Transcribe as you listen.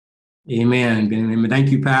Amen. Amen. Thank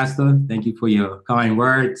you, Pastor. Thank you for your kind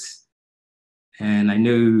words. And I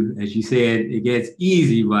know, as you said, it gets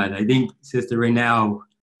easy, but I think, Sister, right now,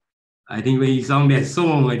 I think when you sung that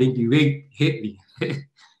song, I think you hit me.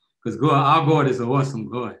 Because God, our God is an awesome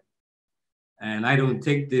God. And I don't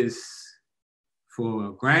take this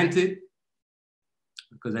for granted,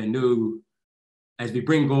 because I know as we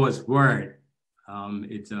bring God's word,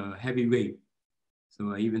 it's a heavy weight.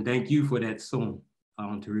 So I even thank you for that song,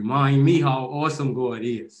 to remind me how awesome God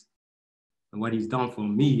is and what he's done for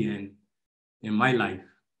me and in my life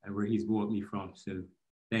and where he's brought me from. So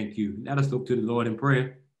thank you. Let us look to the Lord in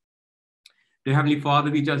prayer. Dear Heavenly Father,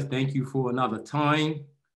 we just thank you for another time,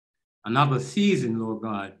 another season, Lord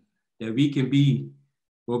God, that we can be,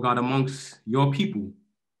 Lord God, amongst your people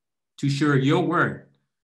to share your word.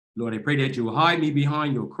 Lord, I pray that you will hide me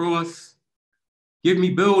behind your cross. Give me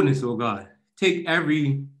boldness, oh God. Take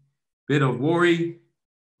every bit of worry,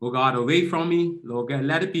 oh God, away from me. Lord God,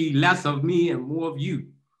 let it be less of me and more of you.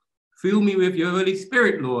 Fill me with your Holy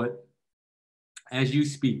Spirit, Lord, as you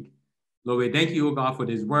speak. Lord, we thank you, oh God, for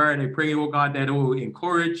this word. I pray, oh God, that it will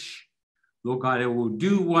encourage, Lord God, it will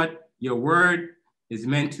do what your word is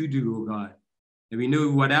meant to do, oh God. And we know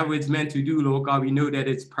whatever it's meant to do, Lord God, we know that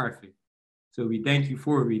it's perfect. So we thank you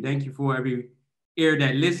for it. We thank you for every ear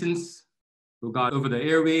that listens, Lord God, over the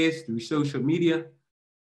airways, through social media.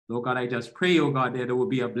 Lord God, I just pray, oh God, that it will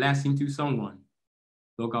be a blessing to someone.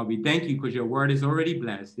 Lord God, we thank you because your word is already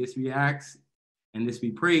blessed. This we ask and this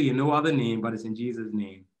we pray in no other name, but it's in Jesus'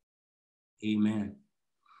 name. Amen.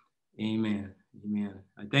 Amen. Amen.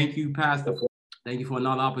 I thank you, Pastor, thank you for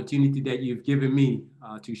another opportunity that you've given me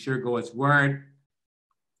to share God's word.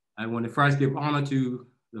 I want to first give honor to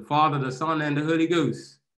the Father, the Son, and the Holy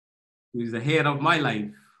Ghost, who is the head of my life,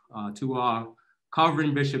 to our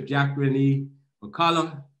covering Bishop Jacqueline E.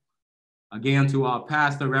 McCullough, again to our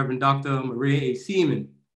pastor, Reverend Dr. Maria A. Seaman,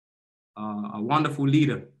 a wonderful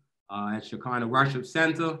leader at Shekinah Worship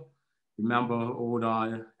Center. Remember all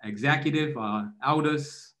the executive,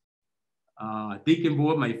 elders, deacon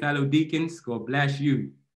board, my fellow deacons, God bless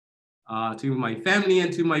you. To my family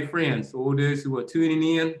and to my friends, all those who are tuning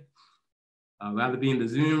in, whether be in the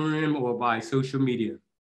Zoom room or by social media.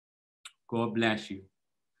 God bless you.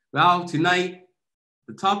 Well, tonight,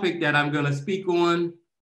 the topic that I'm going to speak on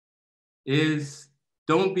is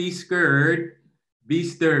don't be scared, be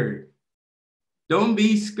stirred. Don't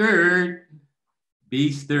be scared,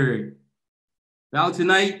 be stirred. Well,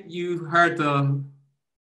 tonight you heard the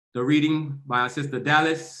reading by our sister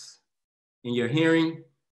Dallas in your hearing,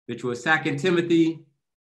 which was 2 Timothy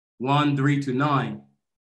 1:3-9.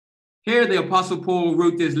 Here the Apostle Paul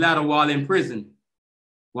wrote this letter while in prison,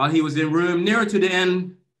 while he was in Rome, near to the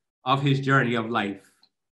end of his journey of life.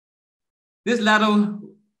 This letter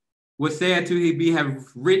was said to have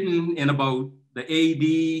written in about the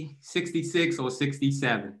AD 66 or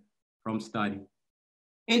 67 from study.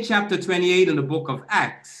 In chapter 28 in the book of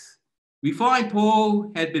Acts, we find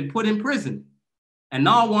Paul had been put in prison. And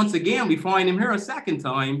now once again, we find him here a second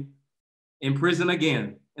time in prison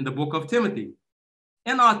again in the book of Timothy.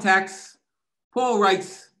 In our text, Paul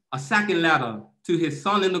writes a second letter to his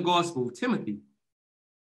son in the gospel, Timothy.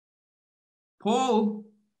 Paul's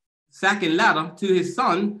second letter to his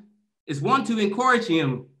son is one to encourage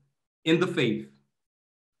him in the faith.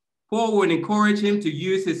 Paul would encourage him to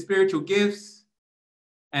use his spiritual gifts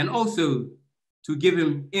and also to give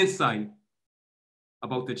him insight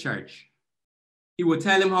about the church. He would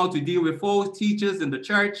tell him how to deal with false teachers in the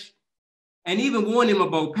church and even warn him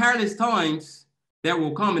about perilous times that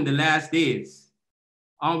will come in the last days.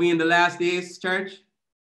 Are we in the last days, church?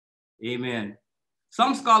 Amen.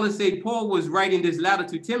 Some scholars say Paul was writing this letter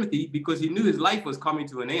to Timothy because he knew his life was coming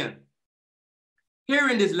to an end. Here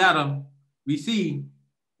in this letter, we see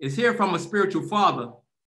is here from a spiritual father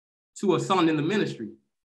to a son in the ministry.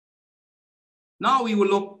 Now we will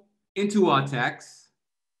look into our text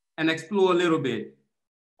and explore a little bit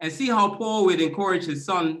and see how Paul would encourage his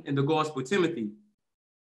son in the gospel, Timothy.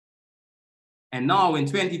 And now in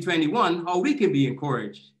 2021, how we can be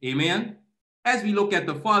encouraged, amen, as we look at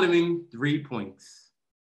the following 3 points.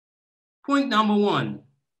 Point number 1,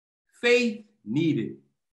 faith needed.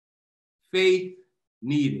 Faith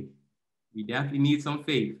needed. We definitely need some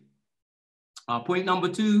faith. Point number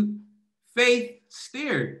 2, faith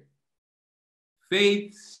stirred.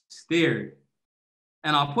 Faith stirred.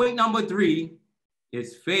 And our point number 3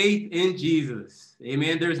 is faith in Jesus.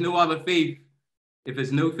 Amen. There's no other faith if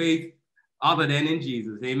it's no faith other than in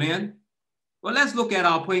Jesus. Amen. Well, let's look at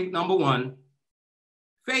our point number 1,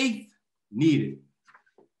 faith needed.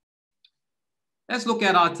 Let's look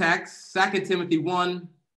at our text, 2 Timothy 1,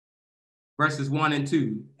 verses 1 and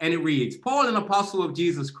 2. And it reads, Paul, an apostle of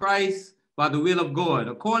Jesus Christ, by the will of God,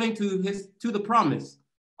 according to the promise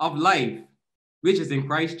of life, which is in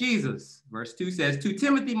Christ Jesus. Verse 2 says, to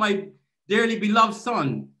Timothy, my dearly beloved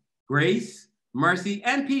son, grace, mercy,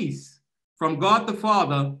 and peace from God the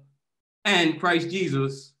Father and Christ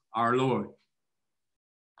Jesus, our Lord.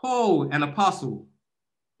 Paul, an apostle.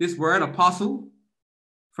 This word apostle,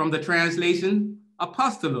 from the translation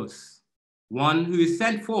apostolos, one who is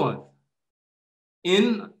sent forth.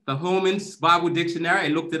 In the Holman's Bible Dictionary, I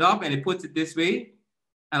looked it up and it puts it this way.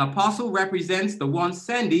 An apostle represents the one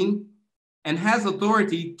sending and has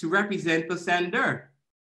authority to represent the sender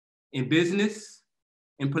in business,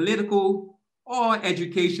 in political, or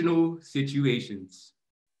educational situations.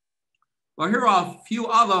 Well, here are a few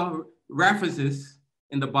other references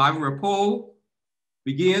in the Bible where Paul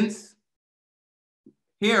begins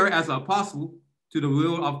here as an apostle to the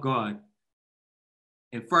will of God.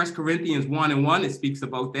 In 1 Corinthians 1 and 1, it speaks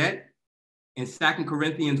about that. In 2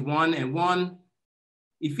 Corinthians 1 and 1,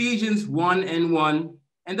 Ephesians 1 and 1,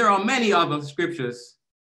 and there are many other scriptures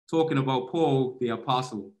talking about Paul, the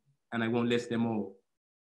apostle, and I won't list them all.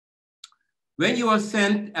 When you are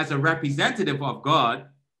sent as a representative of God,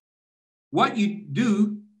 what you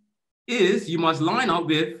do is you must line up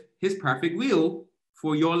with his perfect will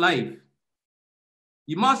for your life.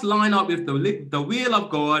 You must line up with the will of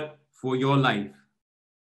God for your life.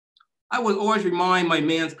 I will always remind my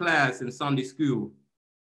men's class in Sunday school,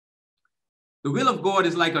 the will of God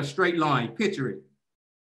is like a straight line. Picture it.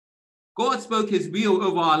 God spoke his will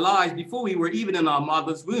over our lives before we were even in our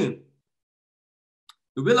mother's womb.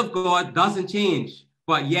 The will of God doesn't change,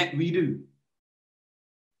 but yet we do.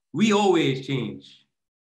 We always change.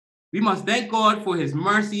 We must thank God for his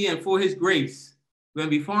mercy and for his grace when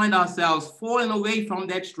we find ourselves falling away from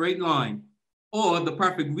that straight line or the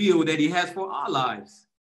perfect will that he has for our lives.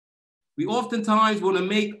 We oftentimes want to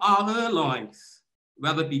make our own lives,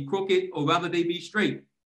 whether it be crooked or whether they be straight.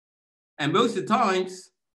 And most of the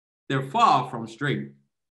times, they're far from straight.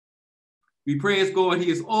 We praise God,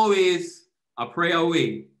 he is always a prayer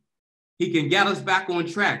away. He can get us back on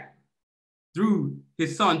track through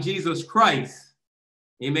his son, Jesus Christ,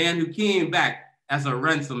 amen, who came back as a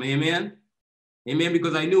ransom, amen. Amen,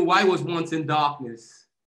 because I knew I was once in darkness,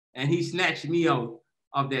 and he snatched me out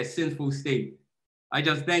of that sinful state. I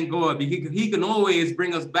just thank God because he can always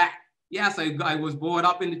bring us back. Yes, I was brought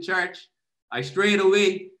up in the church. I strayed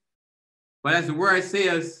away. But as the word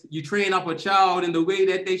says, you train up a child in the way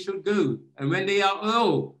that they should go. And when they are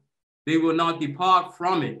old, they will not depart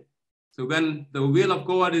from it. So when the will of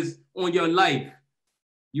God is on your life,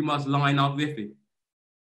 you must line up with it.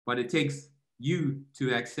 But it takes you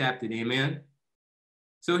to accept it, amen?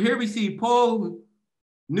 So here we see Paul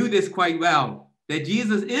knew this quite well, that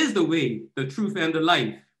Jesus is the way, the truth, and the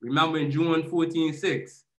life. Remember in John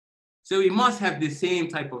 14:6. So we must have the same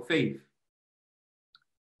type of faith.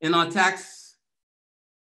 In our text,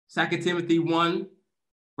 2 Timothy 1,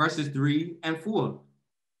 verses 3 and 4,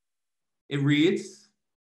 it reads,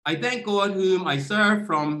 I thank God whom I serve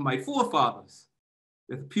from my forefathers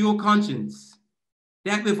with pure conscience,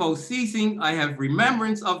 that without ceasing I have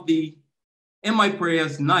remembrance of thee in my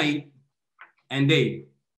prayers night and day.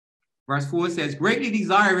 Verse 4 says, greatly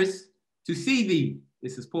desirous to see thee,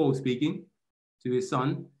 this is Paul speaking to his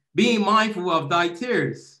son, being mindful of thy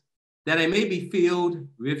tears, that I may be filled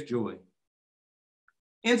with joy.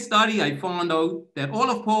 In study, I found out that all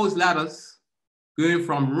of Paul's letters, going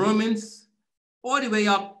from Romans all the way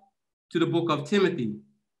up to the book of Timothy,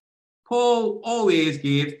 Paul always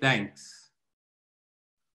gave thanks.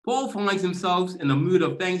 Paul finds himself in a mood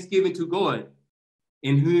of thanksgiving to God,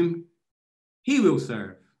 in whom he will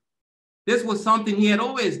serve. This was something he had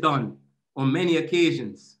always done on many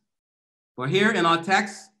occasions. But here in our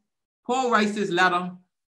text, Paul writes this letter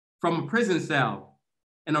from a prison cell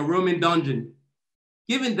in a Roman dungeon,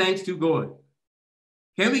 giving thanks to God.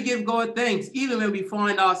 Can we give God thanks even when we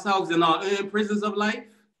find ourselves in our own prisons of life?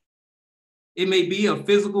 It may be a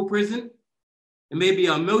physical prison. It may be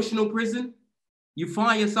an emotional prison you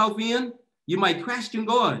find yourself in. You might question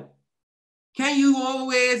God. Can you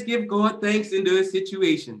always give God thanks in those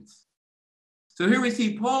situations? So here we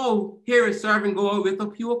see Paul here is serving God with a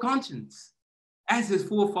pure conscience, as his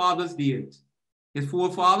forefathers did. His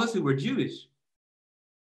forefathers who were Jewish,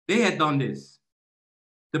 they had done this.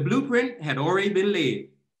 The blueprint had already been laid.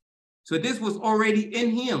 So this was already in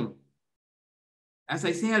him. As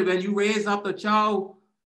I said, when you raise up the child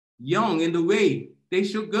young in the way they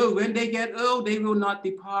should go, when they get old, they will not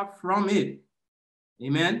depart from it.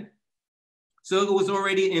 Amen. So it was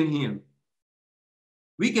already in him.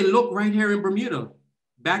 We can look right here in Bermuda.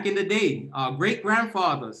 Back in the day, our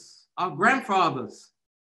great-grandfathers our grandfathers,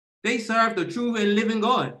 they served the true and living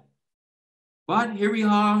God. But here we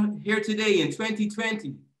are here today in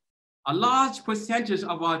 2020. A large percentage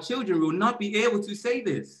of our children will not be able to say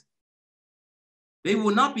this. They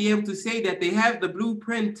will not be able to say that they have the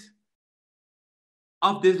blueprint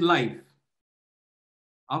of this life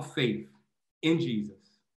of faith in Jesus.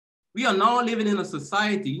 We are now living in a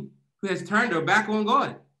society who has turned their back on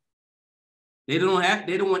God. They don't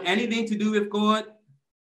want anything to do with God.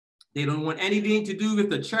 They don't want anything to do with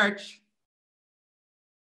the church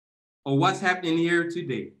or what's happening here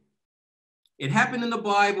today. It happened in the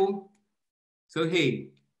Bible, so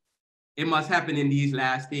hey, it must happen in these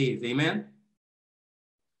last days, amen?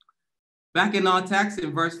 Back in our text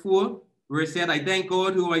in verse 4, where it said, I thank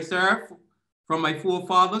God who I serve from my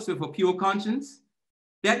forefathers with a pure conscience,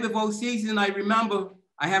 that without ceasing I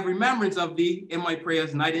have remembrance of thee in my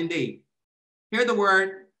prayers night and day. Hear the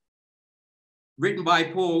word written by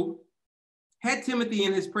Paul, had Timothy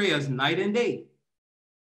in his prayers night and day.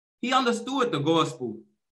 He understood the gospel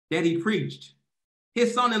that he preached.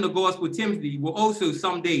 His son in the gospel, Timothy, will also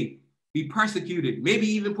someday be persecuted, maybe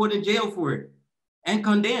even put in jail for it, and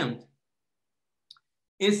condemned.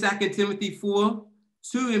 In 2 Timothy 4,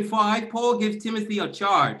 2 and 5, Paul gives Timothy a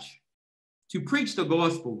charge to preach the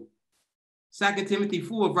gospel. 2 Timothy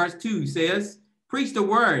 4, verse 2 says, preach the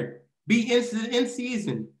word, be in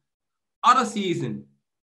season, out of season,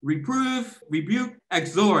 reprove, rebuke,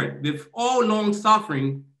 exhort with all long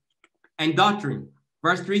suffering and doctrine.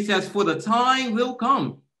 Verse 3 says, for the time will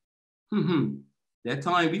come. That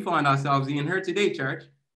time we find ourselves in here today, church.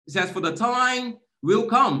 It says, for the time will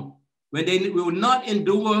come when they will not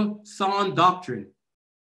endure sound doctrine,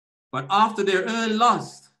 but after their own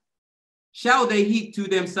lust shall they heap to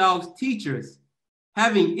themselves teachers,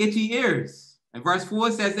 having itchy ears. And verse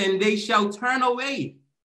 4 says, and they shall turn away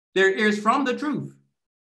their ears from the truth,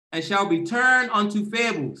 and shall be turned unto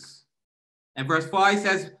fables. And verse 5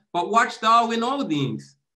 says, but watch thou in all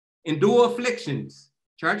things, endure afflictions.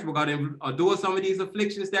 Church, we're going to endure some of these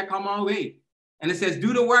afflictions that come our way. And it says,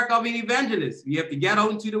 do the work of an evangelist. We have to get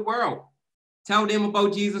out into the world, tell them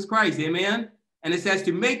about Jesus Christ, amen? And it says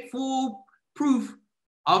to make full proof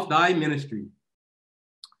of thy ministry.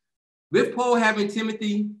 With Paul having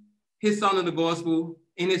Timothy, his son in the gospel,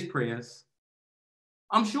 in his prayers,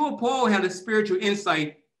 I'm sure Paul had a spiritual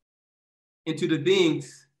insight into the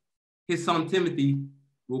things his son Timothy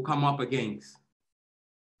will come up against.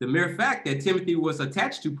 The mere fact that Timothy was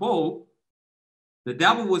attached to Paul, the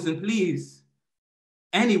devil wasn't pleased,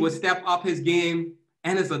 and he would step up his game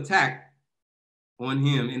and his attack on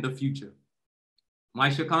him in the future. My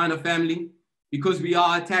Shekinah family, because we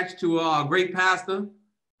are attached to our great pastor,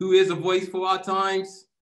 who is a voice for our times,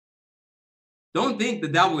 don't think the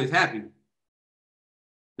devil is happy.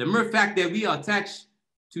 The mere fact that we are attached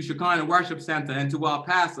to Shekinah Worship Center and to our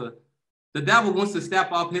pastor, the devil wants to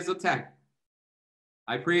step up his attack.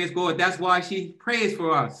 I praise God. That's why she prays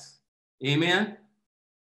for us. Amen.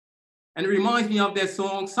 And it reminds me of that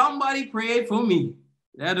song, Somebody Prayed for Me.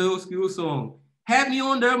 That old school song. Had me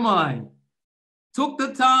on their mind. Took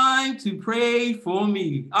the time to pray for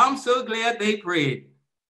me. I'm so glad they prayed.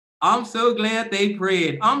 I'm so glad they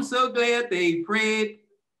prayed. I'm so glad they prayed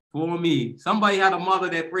for me. Somebody had a mother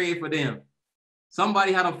that prayed for them.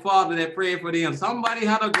 Somebody had a father that prayed for them. Somebody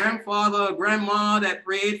had a grandfather, a grandma that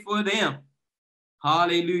prayed for them.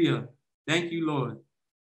 Hallelujah. Thank you, Lord.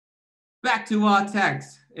 Back to our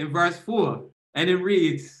text in verse 4, and it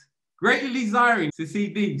reads, greatly desiring to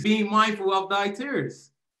see thee, being mindful of thy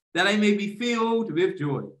tears, that I may be filled with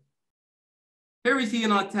joy. Here we see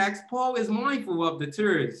in our text, Paul is mindful of the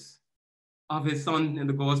tears of his son in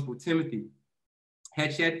the gospel, Timothy,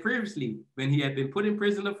 had shed previously when he had been put in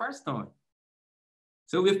prison the first time.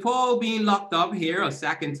 So with Paul being locked up here a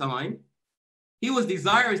second time, he was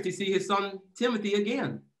desirous to see his son Timothy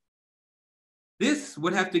again. This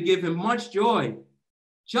would have to give him much joy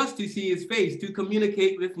just to see his face, to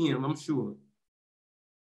communicate with him, I'm sure.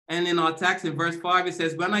 And in our text in verse 5, it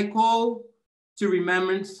says, when I call to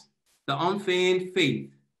remembrance the unfeigned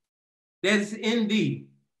faith that is in thee,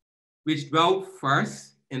 which dwelt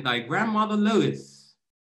first in thy grandmother Lois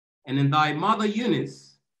and in thy mother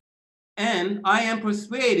Eunice, and I am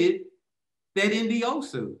persuaded that in thee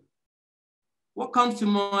also. What comes to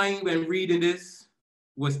mind when reading this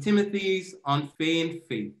was Timothy's unfeigned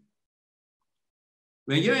faith.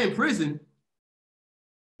 When you're in prison,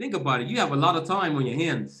 think about it, you have a lot of time on your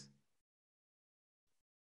hands.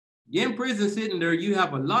 You're in prison sitting there, you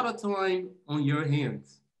have a lot of time on your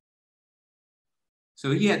hands.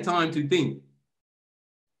 So he had time to think.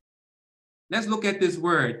 Let's look at this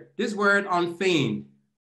word unfeigned.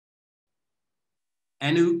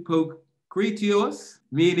 Anupokritos,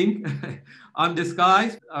 meaning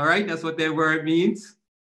undisguised. All right, that's what that word means.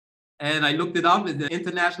 And I looked it up. It's the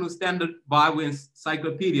International Standard Bible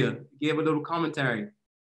Encyclopedia. Gave a little commentary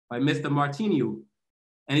by Mr. Martinio.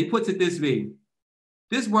 And he puts it this way.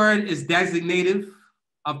 This word is designative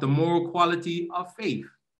of the moral quality of faith.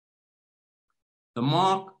 The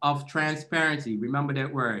mark of transparency. Remember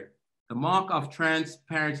that word. The mark of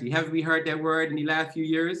transparency. Have we heard that word in the last few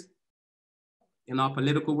years in our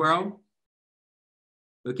political world?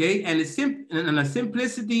 Okay, and the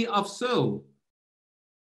simplicity of soul.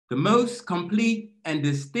 The most complete and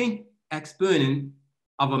distinct exponent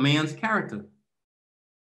of a man's character.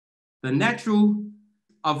 The natural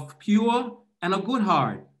of pure and a good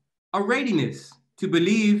heart. A readiness to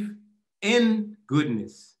believe in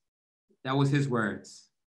goodness. That was his words.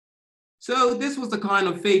 So this was the kind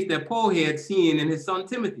of faith that Paul had seen in his son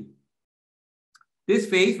Timothy. This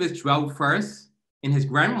faith was dwelt first in his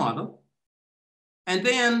grandmother and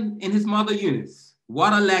then in his mother Eunice.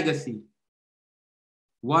 What a legacy.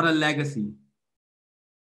 What a legacy.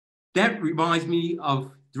 That reminds me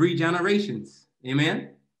of 3 generations.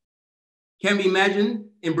 Amen. Can we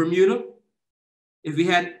imagine in Bermuda if we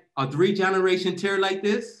had a 3-generation tour like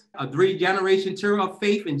this, a 3-generation tour of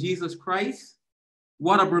faith in Jesus Christ?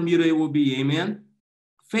 What a Bermuda it will be. Amen.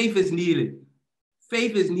 Faith is needed.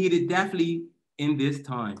 Faith is needed definitely in this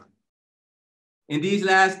time. In these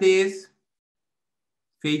last days,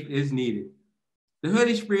 faith is needed. The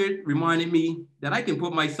Holy Spirit reminded me that I can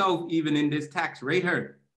put myself even in this text right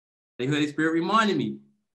here. The Holy Spirit reminded me,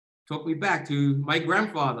 took me back to my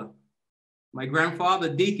grandfather,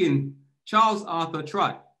 Deacon Charles Arthur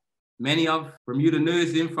Trott. Many of Bermuda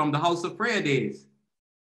knows him from the House of Prayer days.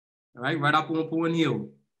 All right up on Point Hill.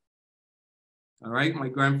 All right, my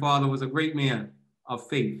grandfather was a great man of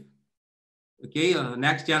faith. Okay,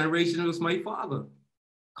 next generation was my father,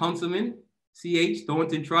 Councilman C.H.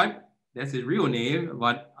 Thornton Trott. That's his real name,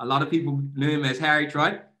 but a lot of people know him as Harry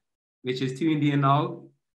Trott, which is tuned in now.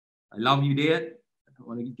 I love you, Dad. I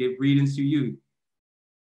want to give greetings to you.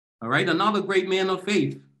 All right, another great man of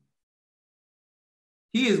faith.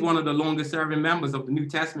 He is one of the longest serving members of the New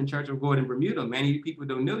Testament Church of God in Bermuda. Many people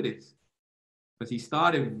don't know this, but he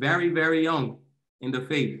started very, very young in the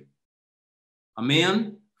faith. A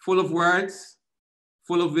man full of words,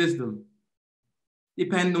 full of wisdom,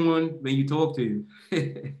 depending on when you talk to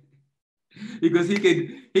him. Because he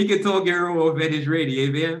can talk your off at his ready,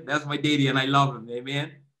 amen? That's my daddy, and I love him,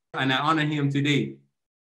 amen? And I honor him today.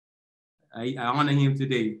 I honor him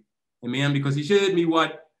today, amen? Because he showed me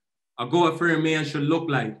what a God-fearing man should look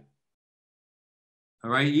like. All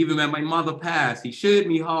right, even when my mother passed, he showed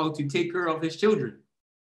me how to take care of his children.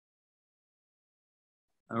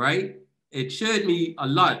 All right, it showed me a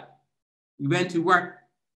lot. We went to work,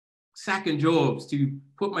 second jobs to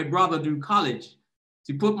put my brother through college,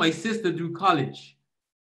 to put my sister through college.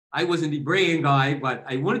 I wasn't the brain guy, but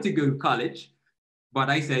I wanted to go to college. But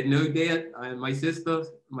I said, no, Dad, my sister,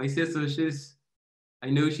 I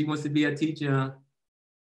know she wants to be a teacher.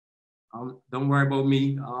 Don't worry about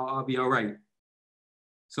me, I'll be all right.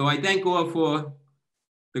 So I thank God for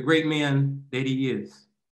the great man that he is.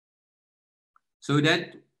 So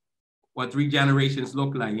that's what 3 generations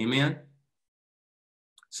look like, amen?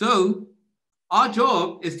 So our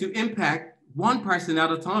job is to impact one person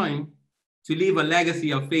at a time to leave a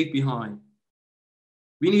legacy of faith behind.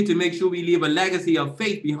 We need to make sure we leave a legacy of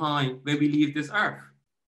faith behind when we leave this earth.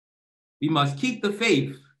 We must keep the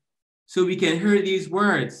faith so we can hear these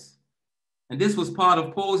words. And this was part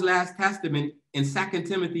of Paul's last testament in 2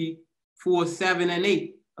 Timothy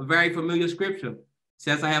 4:7-8, a very familiar scripture. It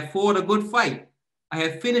says, I have fought a good fight. I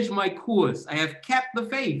have finished my course. I have kept the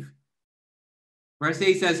faith. Verse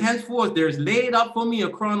 8 says, henceforth there is laid up for me a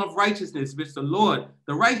crown of righteousness, which the Lord,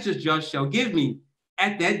 the righteous judge, shall give me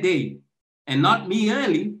at that day. And not me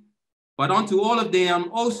only, but unto all of them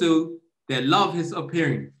also that love his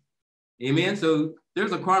appearing. Amen. So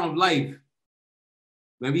there's a crown of life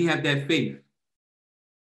when we have that faith.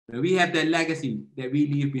 When we have that legacy that we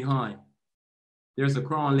leave behind. There's a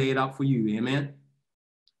crown laid up for you. Amen.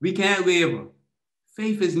 We can't waver.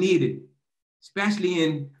 Faith is needed, especially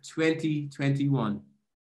in 2021.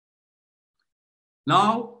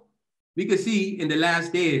 Now, we can see in the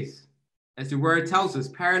last days, as the word tells us,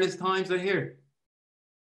 perilous times are here.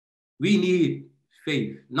 We need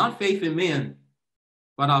faith, not faith in man,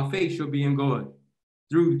 but our faith should be in God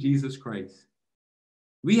through Jesus Christ.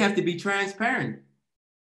 We have to be transparent.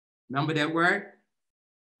 Remember that word?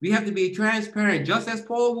 We have to be transparent, just as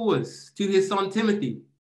Paul was to his son Timothy.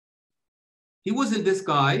 He wasn't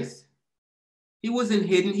disguised. He wasn't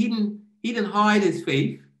hidden. He didn't hide his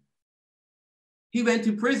faith. He went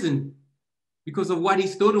to prison because of what he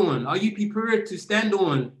stood on. Are you prepared to stand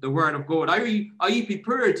on the word of God? Are you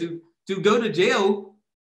prepared to go to jail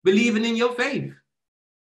believing in your faith?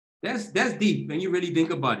 That's deep when you really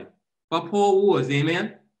think about it. But Paul was,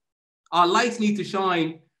 amen? Our lights need to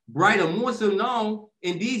shine brighter, more so now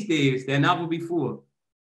in these days than ever before.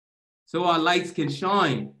 So our lights can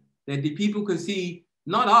shine, that the people can see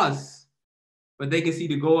not us, but they can see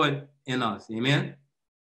the God in us, amen?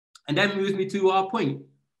 And that moves me to our point,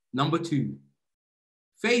 number 2.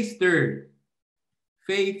 Faith stirred.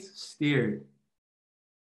 Faith stirred.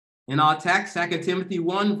 In our text, 2 Timothy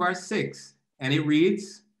 1, verse 6, and it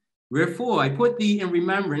reads, "Wherefore I put thee in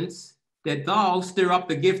remembrance that thou stir up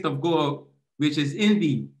the gift of God which is in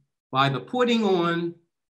thee by the putting on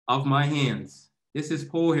of my hands." This is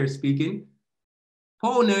Paul here speaking.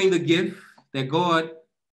 Paul, knowing the gift that God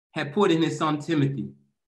had put in his son Timothy,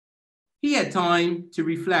 he had time to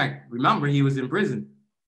reflect. Remember, he was in prison.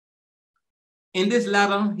 In this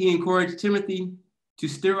letter, he encouraged Timothy to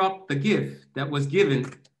stir up the gift that was given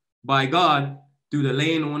by God through the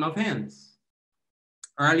laying on of hands.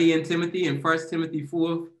 Early in Timothy, in 1 Timothy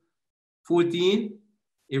 4:14,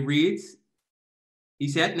 it reads, he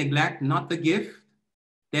said, "Neglect not the gift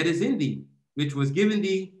that is in thee, which was given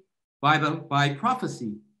thee by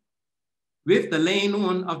prophecy, with the laying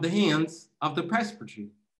on of the hands of the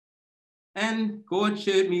presbytery." And God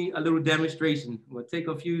showed me a little demonstration. It will take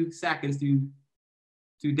a few seconds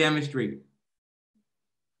to demonstrate.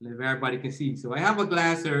 And if everybody can see. So I have a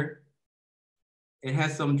glass here. It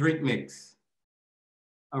has some drink mix.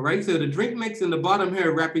 All right, so the drink mix in the bottom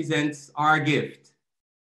here represents our gift.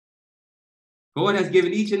 God has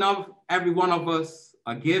given each and every one of us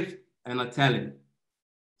a gift and a talent.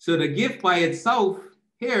 So the gift by itself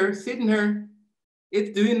here, sitting here,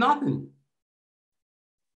 it's doing nothing.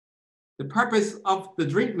 The purpose of the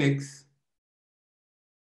drink mix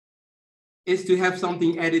is to have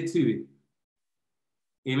something added to it.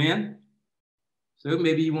 Amen? So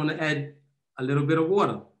maybe you want to add a little bit of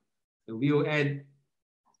water. So we'll add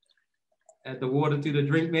the water to the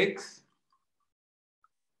drink mix.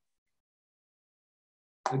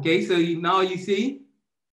 Okay, so now you see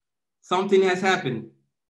something has happened.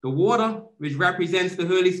 The water, which represents the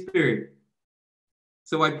Holy Spirit.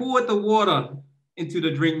 So I poured the water into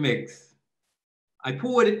the drink mix. I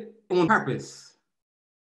poured it on purpose.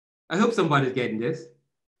 I hope somebody's getting this.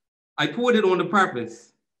 I poured it on the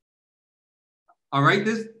purpose. All right,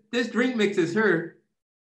 this drink mix is here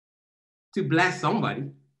to bless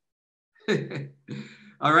somebody.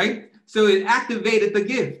 All right, so it activated the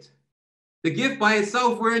gift. The gift by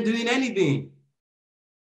itself weren't doing anything.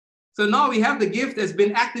 So now we have the gift that's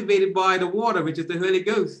been activated by the water, which is the Holy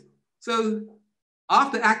Ghost. So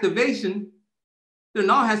after activation, there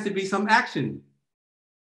now has to be some action.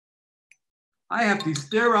 I have to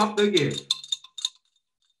stir up the gift.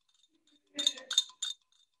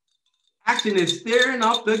 Action is stirring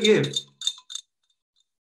up the gift.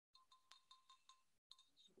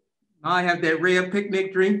 Now I have that rare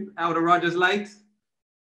picnic drink out of Rogers Lights,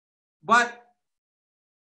 but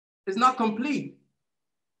it's not complete.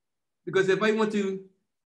 Because if I want to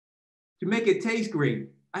make it taste great,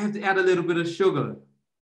 I have to add a little bit of sugar,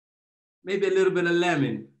 maybe a little bit of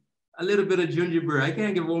lemon, a little bit of gingerbread. I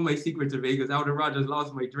can't give all my secrets away because Elder Rogers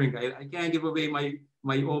lost my drink. I can't give away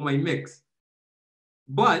all my mix.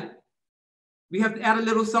 But we have to add a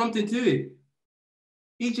little something to it.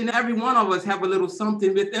 Each and every one of us have a little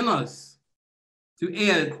something within us to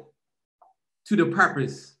add to the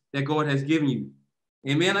purpose that God has given you.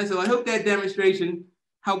 Amen. So I hope that demonstration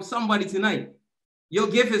helps somebody tonight. Your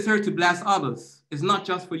gift is here to bless others. It's not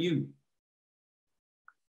just for you.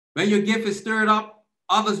 When your gift is stirred up,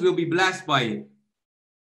 others will be blessed by it.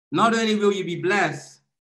 Not only will you be blessed,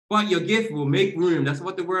 but your gift will make room. That's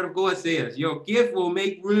what the word of God says. Your gift will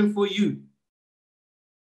make room for you.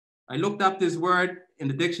 I looked up this word in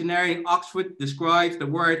the dictionary. Oxford describes the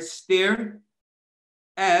word stir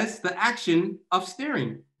as the action of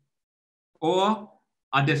stirring or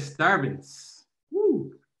a disturbance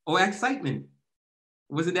or excitement.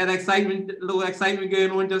 Wasn't that excitement, a little excitement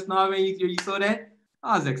going on just now when you saw that?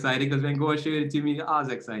 I was excited because when God showed it to me, I was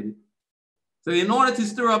excited. So in order to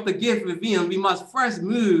stir up the gift within, we must first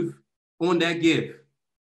move on that gift.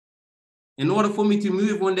 In order for me to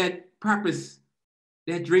move on that purpose,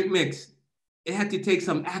 that drink mix, it had to take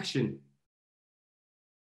some action.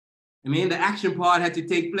 I mean, the action part had to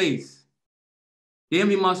take place. Then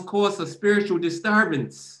we must cause a spiritual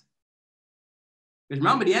disturbance. Because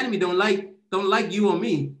remember, the enemy don't like you or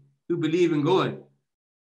me who believe in God.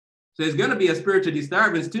 So it's going to be a spiritual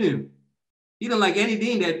disturbance to him. He don't like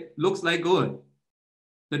anything that looks like God.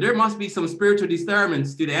 So there must be some spiritual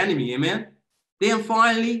disturbance to the enemy, amen? Then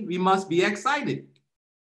finally, we must be excited.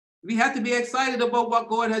 We have to be excited about what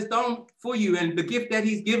God has done for you and the gift that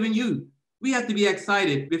he's given you. We have to be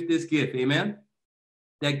excited with this gift, amen?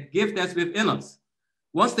 That gift that's within us.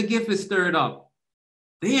 Once the gift is stirred up,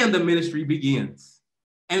 then the ministry begins.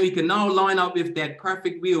 And we can now line up with that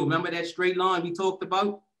perfect will. Remember that straight line we talked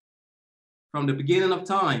about from the beginning of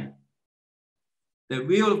time? The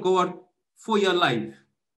will of God for your life.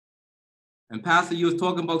 And Pastor, you was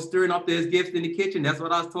talking about stirring up those gifts in the kitchen. That's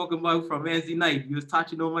what I was talking about from Wednesday night. You was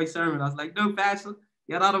touching on my sermon. I was like, no, Pastor,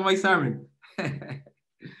 get out of my sermon.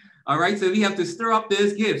 All right, so we have to stir up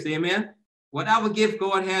those gifts, amen? Whatever gift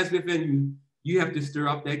God has within you, you have to stir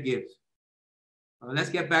up that gift. Let's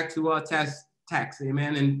get back to our text,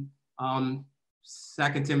 amen? In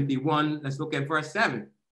 2 Timothy 1, let's look at verse 7.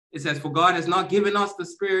 It says, for God has not given us the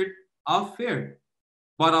spirit of fear,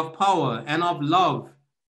 but of power and of love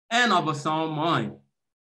and of a sound mind.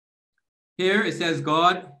 Here it says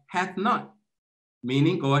God hath not,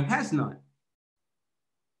 meaning God has not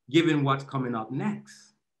given what's coming up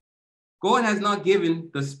next. God has not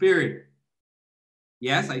given the spirit.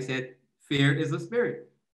 Yes, I said fear is a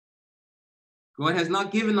spirit. God has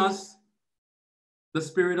not given us the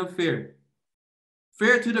spirit of fear.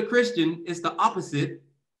 Fear to the Christian is the opposite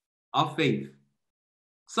of faith.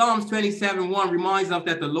 Psalms 27:1 reminds us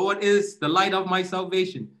that the Lord is the light of my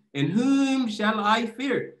salvation. In whom shall I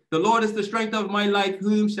fear? The Lord is the strength of my life.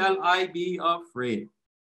 Whom shall I be afraid?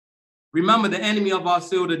 Remember, the enemy of our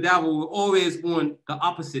soul, the devil, will always want the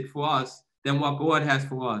opposite for us than what God has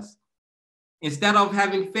for us. Instead of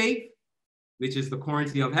having faith, which is the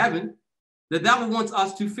currency of heaven, the devil wants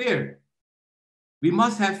us to fear. We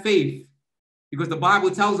must have faith because the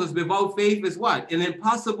Bible tells us without faith is what? An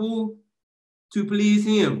impossible to please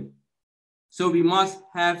him. So we must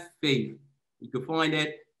have faith. You can find that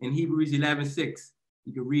in Hebrews 11:6.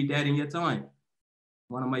 You can read that in your time.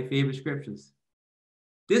 One of my favorite scriptures.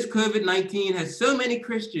 This COVID-19 has so many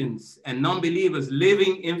Christians and non-believers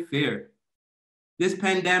living in fear. This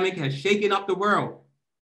pandemic has shaken up the world,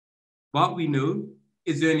 but we know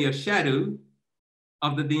it's only a shadow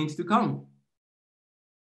of the things to come.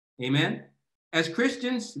 Amen. As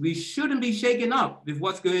Christians, we shouldn't be shaken up with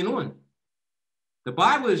what's going on. The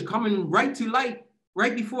Bible is coming right to light,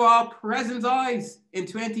 right before our present eyes in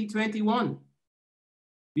 2021.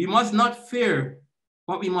 We must not fear,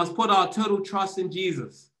 but we must put our total trust in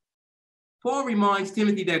Jesus. Paul reminds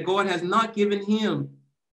Timothy that God has not given him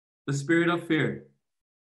the spirit of fear.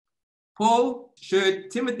 Paul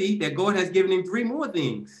showed Timothy that God has given him 3 more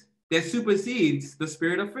things that supersedes the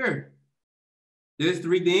spirit of fear. Those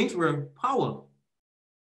 3 things were power,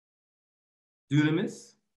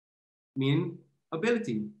 dunamis, meaning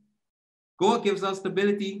ability. God gives us the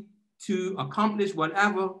ability to accomplish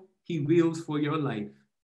whatever he wills for your life.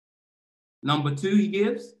 Number 2, he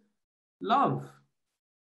gives love.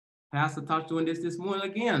 Pastor touched on this morning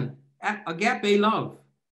again. Agape love,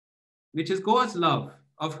 which is God's love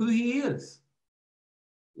of who he is.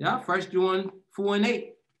 Yeah, 1 John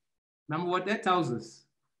 4:8. Remember what that tells us.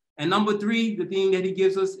 And number 3, the thing that he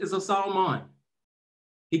gives us is a sound mind.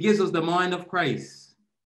 He gives us the mind of Christ,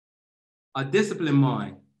 a disciplined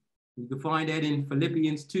mind. You can find that in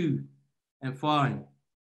Philippians 2:5.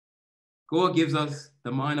 God gives us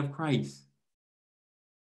the mind of Christ.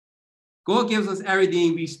 God gives us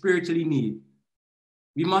everything we spiritually need.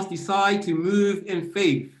 We must decide to move in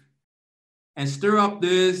faith and stir up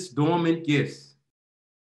those dormant gifts.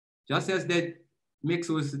 Just as that mix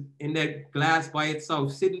was in that glass by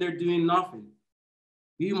itself, sitting there doing nothing,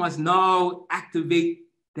 we must now activate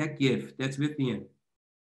that gift that's within.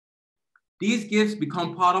 These gifts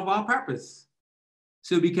become part of our purpose,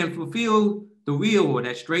 so we can fulfill the will or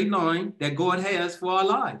that straight line that God has for our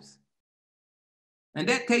lives. And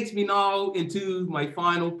that takes me now into my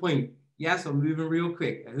final point. Yes, I'm moving real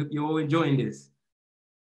quick. I hope you're all enjoying this.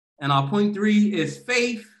 And our point 3 is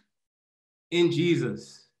faith in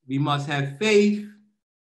Jesus. We must have faith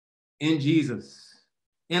in Jesus.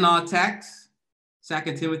 In our text,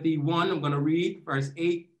 2 Timothy 1, I'm going to read verse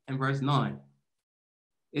 8 and verse 9.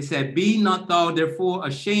 It said, be not thou therefore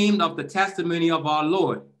ashamed of the testimony of our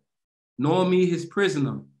Lord, nor me his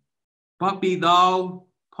prisoner, but be thou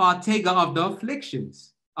partaker of the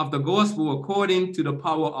afflictions of the gospel according to the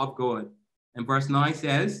power of God. And verse 9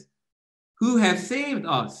 says, who have saved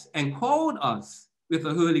us and called us with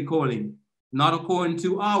a holy calling, not according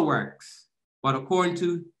to our works, but according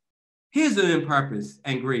to his own purpose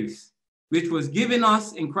and grace, which was given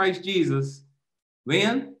us in Christ Jesus,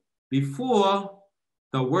 when? Before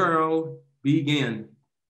the world began.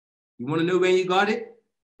 You want to know when you got it?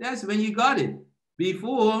 That's when you got it,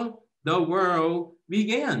 before the world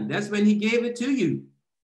began. That's when he gave it to you.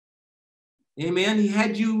 Amen. He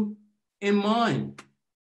had you in mind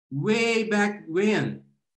way back when.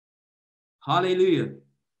 Hallelujah.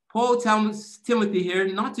 Paul tells Timothy here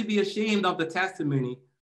not to be ashamed of the testimony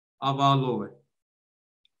of our Lord.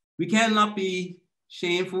 We cannot be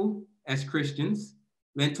shameful as Christians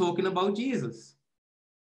when talking about Jesus.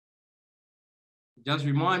 Just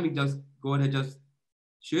remind me, God had just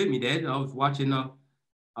showed me that. I was watching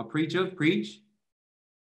a preacher preach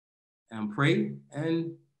and pray,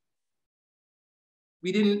 and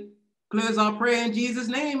we didn't close our prayer in Jesus'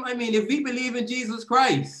 name. I mean, if we believe in Jesus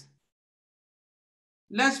Christ,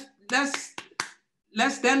 let's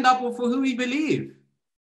stand up for who we believe.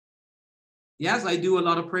 Yes, I do a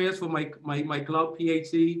lot of prayers for my club,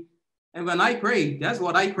 PHC. And when I pray, that's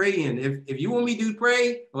what I pray in. If you want me to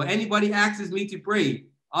pray, or anybody asks me to pray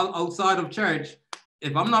outside of church,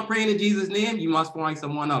 if I'm not praying in Jesus' name, you must find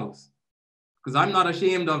someone else. Because I'm not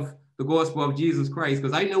ashamed of the gospel of Jesus Christ,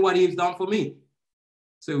 because I know what he's done for me.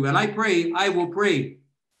 So when I pray, I will pray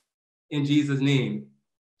in Jesus' name.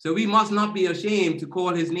 So we must not be ashamed to call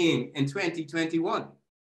his name in 2021.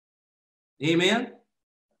 Amen?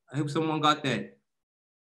 I hope someone got that.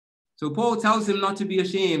 So Paul tells him not to be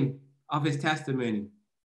ashamed of his testimony.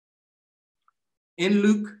 In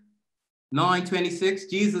Luke 9:26,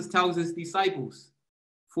 Jesus tells his disciples,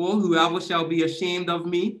 "For whoever shall be ashamed of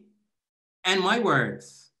me and my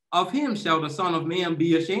words, of him shall the Son of Man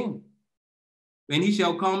be ashamed, when he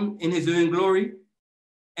shall come in his own glory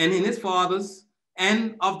and in his Father's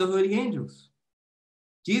and of the holy angels."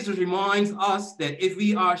 Jesus reminds us that if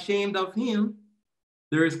we are ashamed of him,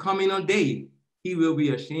 there is coming a day he will be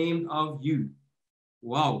ashamed of you.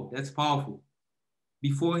 Wow, that's powerful.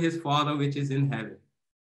 Before his Father which is in heaven.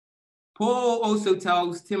 Paul also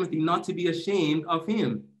tells Timothy not to be ashamed of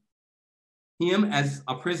him as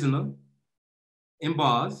a prisoner in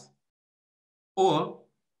bars or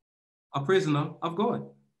a prisoner of God.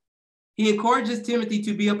 He encourages Timothy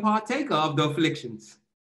to be a partaker of the afflictions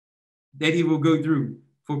that he will go through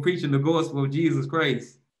for preaching the gospel of Jesus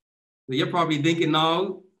Christ. So you're probably thinking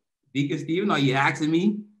now, Deacon Stephen, are you asking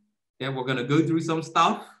me that we're going to go through some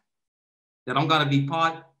stuff, that I'm going to be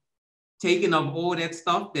partaking of all that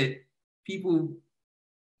stuff that people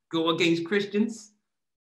go against Christians?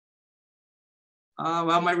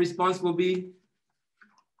 Well, my response will be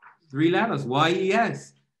 3 letters. Why?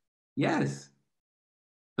 Yes. Yes.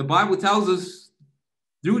 The Bible tells us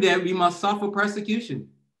through that we must suffer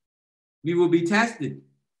persecution. We will be tested.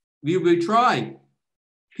 We will be tried.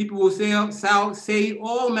 People will say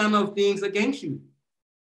all manner of things against you.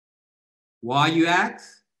 Why, you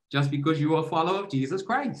ask? Just because you are a follower of Jesus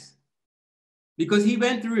Christ. Because he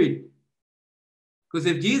went through it. Because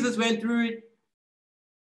if Jesus went through it,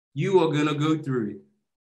 you are going to go through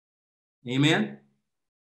it. Amen?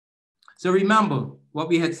 So remember what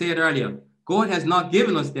we had said earlier. God has not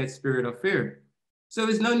given us that spirit of fear. So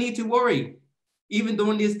there's no need to worry. Even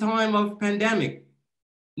during this time of pandemic,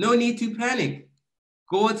 no need to panic.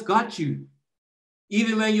 God's got you.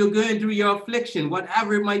 Even when you're going through your affliction,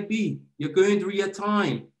 whatever it might be, you're going through your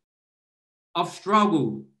time of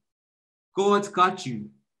struggle, God's got you.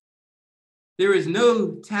 There is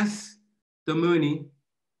no testimony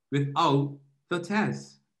without the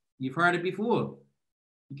test. You've heard it before.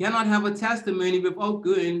 You cannot have a testimony without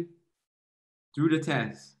going through the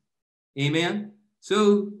test. Amen?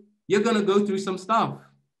 So you're going to go through some stuff.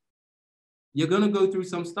 You're going to go through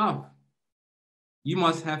some stuff. You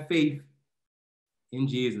must have faith in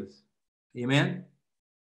Jesus. Amen?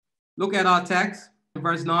 Look at our text.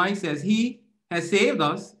 Verse 9 says, "He has saved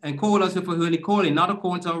us and called us with a holy calling, not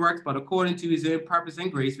according to our works, but according to his own purpose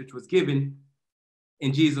and grace, which was given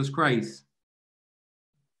in Jesus Christ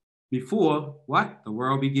before what? The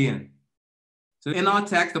world began." So in our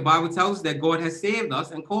text, the Bible tells us that God has saved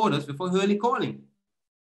us and called us with a holy calling.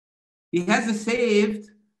 He hasn't saved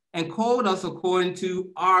and called us according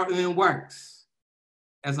to our own works,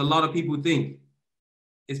 as a lot of people think.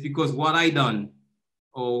 It's because what I done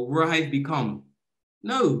or where I've become.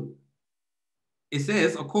 No. It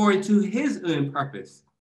says according to his own purpose.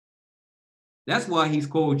 That's why he's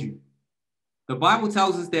called you. The Bible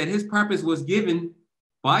tells us that his purpose was given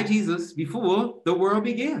by Jesus before the world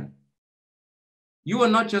began. You are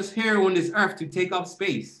not just here on this earth to take up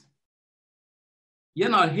space. You're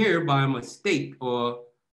not here by a mistake or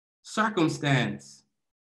circumstance.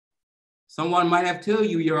 Someone might have told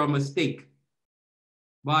you you're a mistake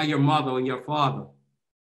by your mother or your father.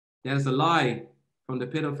 That's a lie from the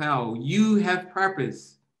pit of hell. You have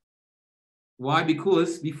purpose. Why?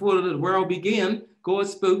 Because before the world began, God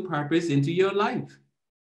spoke purpose into your life.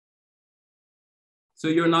 So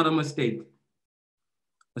you're not a mistake.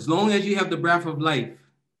 As long as you have the breath of life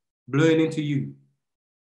blowing into you,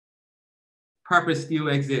 purpose still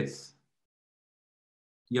exists.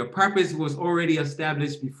 Your purpose was already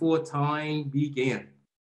established before time began.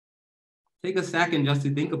 Take a second just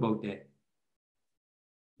to think about that.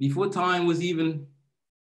 Before time was even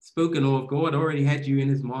spoken of, God already had you in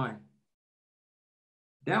his mind.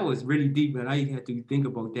 That was really deep, and I had to think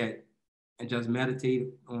about that and just meditate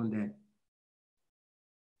on that.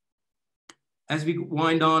 As we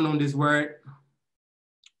wind on this word,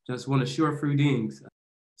 just want to share a few things.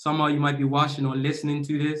 Some of you might be watching or listening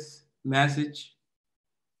to this message.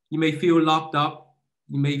 You may feel locked up.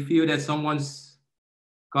 You may feel that someone's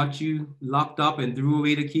got you locked up and threw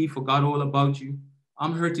away the key, forgot all about you.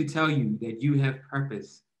 I'm here to tell you that you have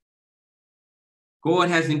purpose. God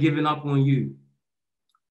hasn't given up on you.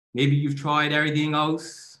 Maybe you've tried everything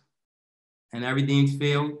else and everything's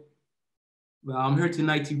failed. Well, I'm here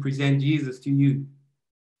tonight to present Jesus to you.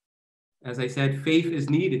 As I said, faith is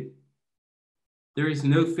needed. There is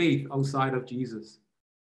no faith outside of Jesus.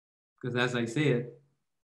 Because as I said,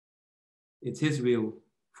 it's his will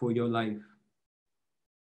for your life.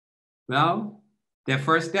 Well, the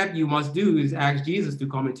first step you must do is ask Jesus to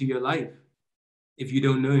come into your life if you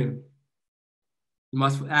don't know him. You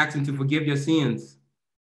must ask him to forgive your sins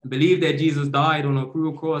and believe that Jesus died on a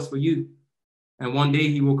cruel cross for you. And one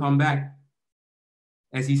day he will come back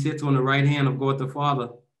as he sits on the right hand of God the Father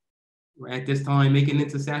at this time making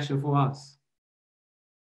intercession for us.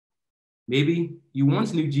 Maybe you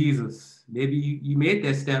once knew Jesus. Maybe you made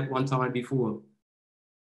that step one time before.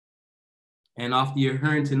 And after you're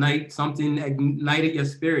hearing tonight, something ignited your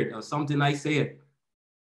spirit or something I said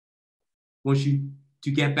wants you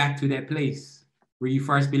to get back to that place where you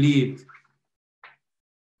first believed.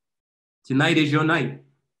 Tonight is your night.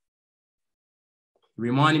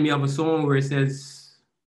 Reminding me of a song where it says,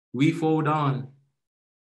 we fall down,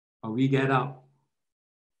 but we get up.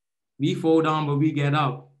 We fall down, but we get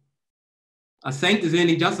up. A saint is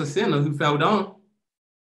only just a sinner who fell down,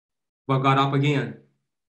 but got up again.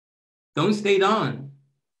 Don't stay down.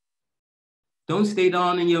 Don't stay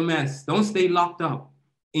down in your mess. Don't stay locked up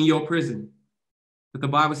in your prison. But the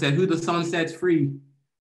Bible said, who the Son sets free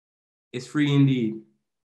is free indeed.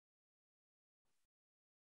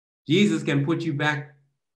 Jesus can put you back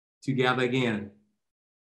together again.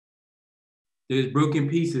 There's broken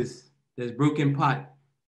pieces. There's broken pot.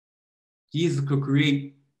 Jesus could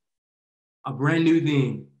create a brand new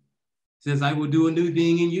thing. He says, I will do a new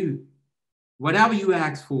thing in you. Whatever you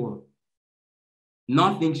ask for,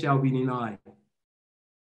 nothing shall be denied.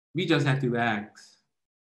 We just have to ask.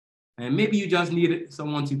 And maybe you just need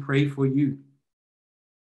someone to pray for you.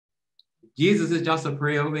 Jesus is just a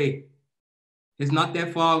prayer away. It's not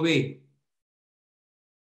that far away.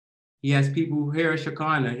 He has people here at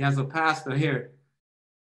Shekinah. He has a pastor here.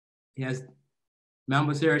 He has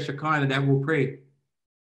members here at Shekinah that will pray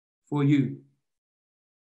for you.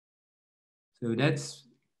 So that's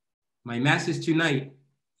my message tonight,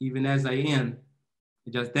 even as I am. I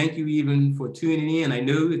just thank you even for tuning in. I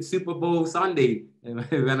know it's Super Bowl Sunday. And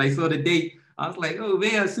when I saw the date, I was like, oh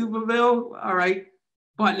man, Super Bowl? All right.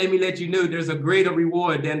 But let me let you know there's a greater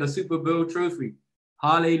reward than the Super Bowl trophy.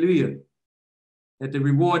 Hallelujah. That the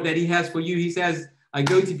reward that he has for you, he says, I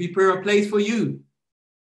go to prepare a place for you.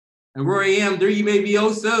 And where I am, there you may be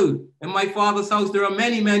also. In my Father's house, there are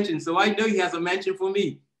many mansions. So I know he has a mansion for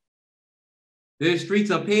me. The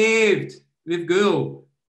streets are paved with gold.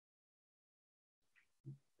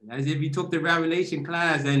 As if we took the Revelation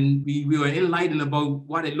class and we were enlightened about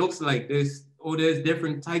what it looks like. There's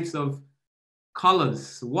different types of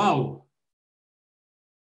colors. Wow.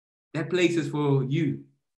 That place is for you.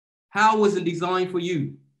 How was it designed for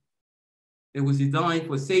you? It was designed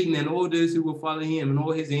for Satan and all those who will follow him and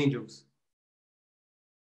all his angels.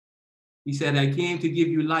 He said, I came to give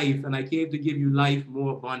you life, and I came to give you life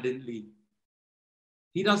more abundantly.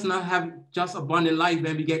 He does not have just abundant life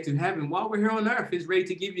when we get to heaven. While we're here on earth, he's ready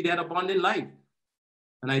to give you that abundant life.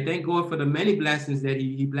 And I thank God for the many blessings that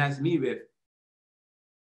he blessed me with.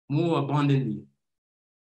 More abundantly.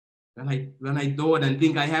 When I thought and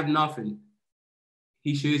think I have nothing,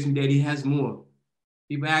 he shows me that he has more.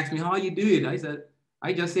 People ask me, how you do it? I said,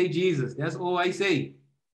 I just say Jesus. That's all I say.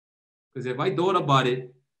 Because if I thought about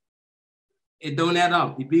it, it don't add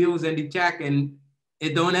up. The bills and the check, and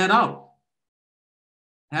it don't add up.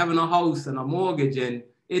 Having a house and a mortgage, and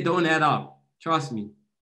it don't add up. Trust me.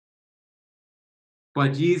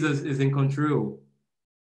 But Jesus is in control.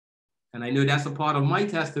 And I know that's a part of my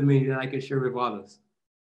testimony that I can share with others.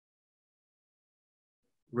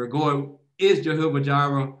 Where God is Jehovah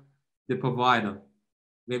Jireh, the provider.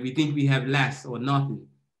 when we think we have less or nothing.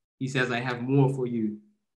 He says, I have more for you.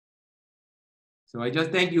 So I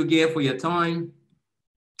just thank you again for your time.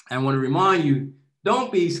 I want to remind you, don't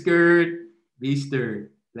be scared, be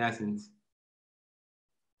stirred. Blessings.